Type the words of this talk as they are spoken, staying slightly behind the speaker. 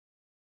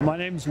My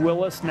name's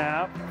Willis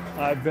Knapp.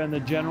 I've been the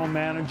general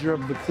manager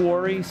of the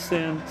Quarry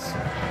since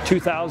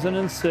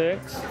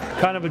 2006.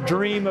 Kind of a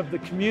dream of the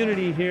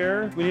community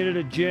here. We needed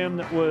a gym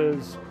that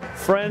was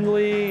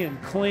friendly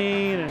and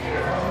clean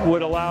and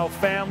would allow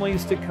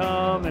families to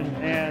come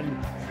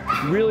and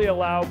really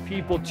allow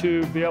people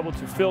to be able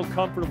to feel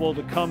comfortable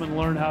to come and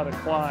learn how to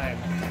climb.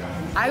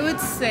 I would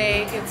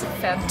say it's a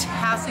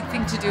fantastic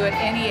thing to do at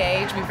any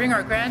age. We bring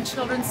our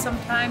grandchildren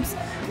sometimes.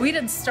 We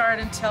didn't start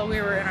until we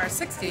were in our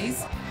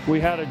 60s. We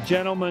had a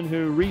gentleman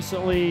who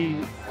recently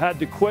had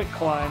to quit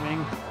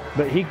climbing,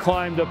 but he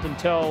climbed up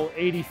until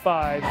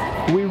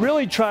 85. We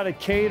really try to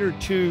cater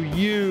to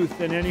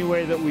youth in any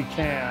way that we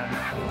can.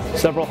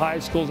 Several high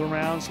schools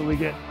around, so we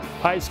get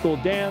high school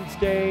dance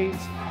days.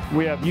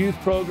 We have youth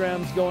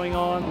programs going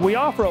on. We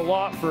offer a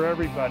lot for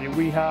everybody.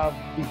 We have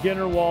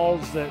beginner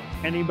walls that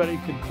anybody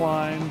could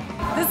climb.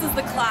 This is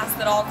the class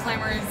that all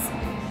climbers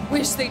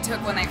wish they took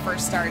when they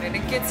first started.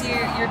 It gets you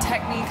your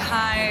technique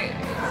high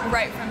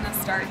right from the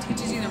start. It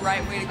teaches you the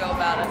right way to go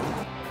about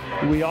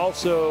it. We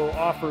also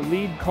offer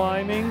lead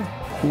climbing.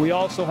 We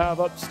also have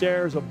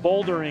upstairs a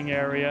bouldering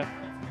area.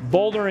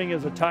 Bouldering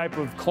is a type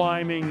of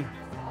climbing,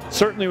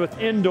 certainly with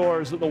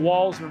indoors, that the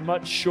walls are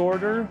much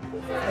shorter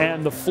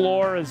and the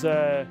floor is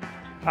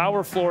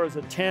our floor is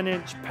a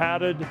 10-inch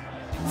padded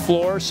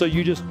floor, so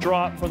you just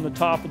drop from the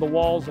top of the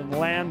walls and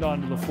land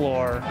onto the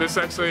floor. This is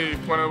actually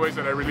one of the ways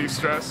that I relieve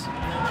stress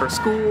for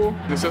school.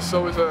 It's just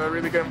always a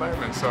really good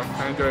environment, so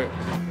I enjoy it.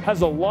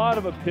 Has a lot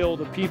of appeal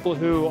to people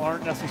who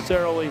aren't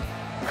necessarily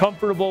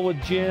comfortable with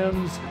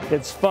gyms.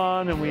 It's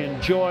fun and we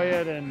enjoy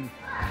it, and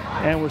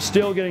we're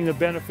still getting the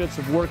benefits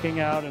of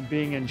working out and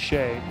being in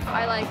shape.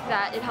 I like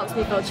that it helps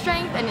me build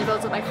strength and it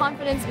builds up my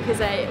confidence, because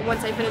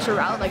once I finish a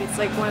route, it's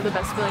like one of the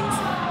best feelings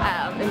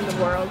in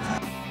the world.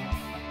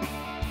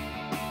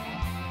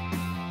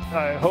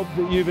 I hope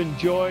that you've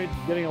enjoyed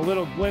getting a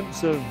little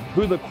glimpse of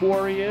who the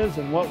Quarry is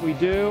and what we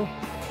do.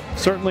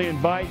 Certainly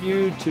invite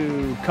you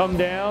to come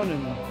down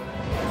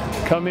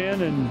and come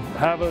in and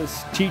have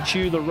us teach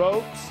you the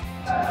ropes.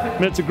 I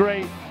mean, it's a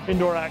great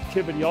indoor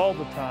activity all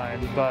the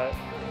time, but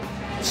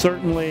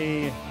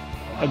certainly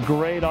a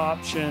great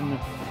option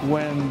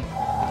when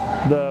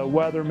the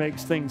weather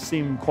makes things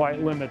seem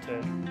quite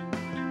limited.